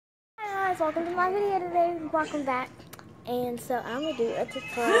guys, welcome to my video today. Welcome back. And so I'm gonna do a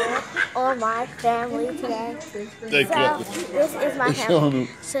tutorial on my family today. So this is my family.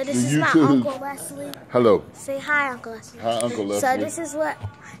 So this is my Uncle Leslie. Hello. Say hi, Uncle Leslie. Hi, Uncle Leslie. So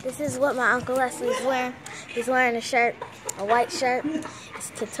this is what my Uncle Leslie is wearing. He's wearing a shirt, a white shirt. It's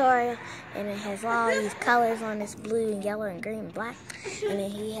a tutorial, and it has all these colors on this: blue and yellow and green and black. And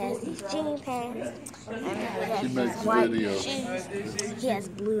then he has these jean pants, and then he has these white shoes. He has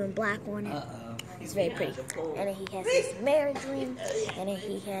blue and black on it. It's very pretty. And then he has his marriage ring, and then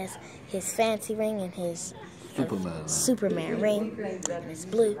he has his fancy ring and his Superman ring, and it's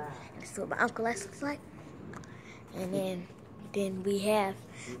blue. And this is what my Uncle Les looks like. And then we have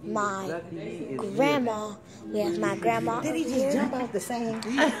my grandma. We have my grandma. Did he just jump out the same?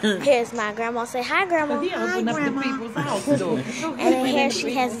 Here's my grandma. Say hi, Grandma. Hi, Grandma. And then here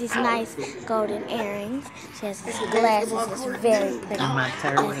she has these nice golden earrings. She has these glasses. It's very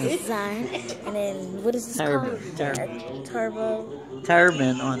pretty. Design. And then what is this called?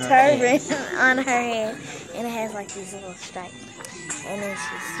 Turban on her head. And it has like these little stripes. And then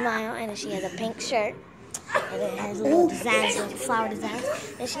she smiles. And then she has a pink shirt. And it has little designs, little flower designs.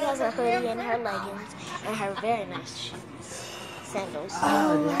 And she has her hoodie and her leggings and her very nice shoes, sandals.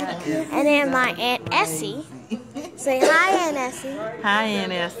 And then my Aunt Essie. Say hi, Aunt Essie. Hi,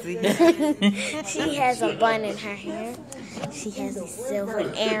 Aunt Essie. She has a bun in her hair. She has these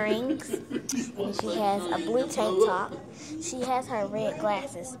silver earrings. And she has a blue tank top. She has her red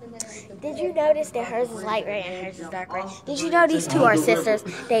glasses. Did you notice that hers is light red and hers is dark red? Did you know these two are sisters?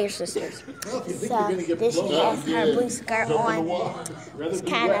 They are sisters. So then she has her blue skirt on. It's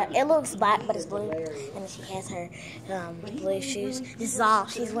it looks black, but it's blue. And then she has her blue shoes. This is all,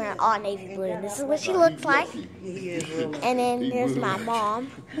 she's wearing all navy blue. And this is what she looks like. And then there's my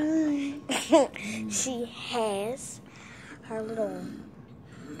mom. She has her little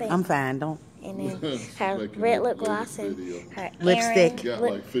thing. I'm fine, don't. And then her red lip gloss and her lipstick.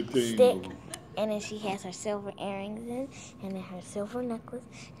 Lipstick. And then she has her silver earrings in, and then her silver necklace,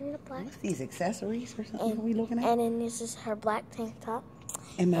 and the black. What's these accessories or something are we looking at? And then this is her black tank top.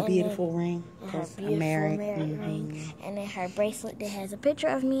 And my beautiful ring. And her beautiful married ring. And then her bracelet that has a picture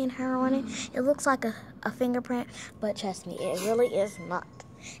of me and her on it. It looks like a fingerprint, but trust me, it really is not.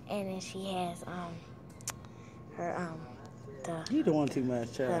 And then she has her you doing too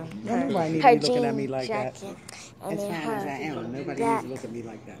much, child. Nobody needs her to be looking at me like jacket, that. and As then fine as I am, nobody needs to look at me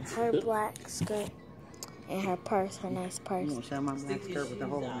like that. Her black skirt and her purse, her nice purse. You don't show my black skirt with the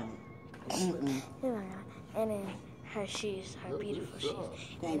hole in it. And then her shoes, her beautiful shoes.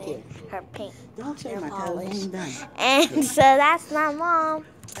 Thank you. Her pink. Don't show my toes. And so that's my mom.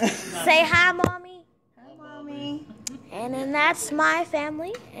 Say hi, Mommy. Hi, Mommy. And then that's my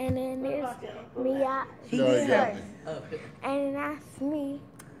family. And then there's me. And that's me.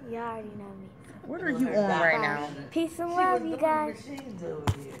 You already know me. What are you on right now? Peace and love, you guys.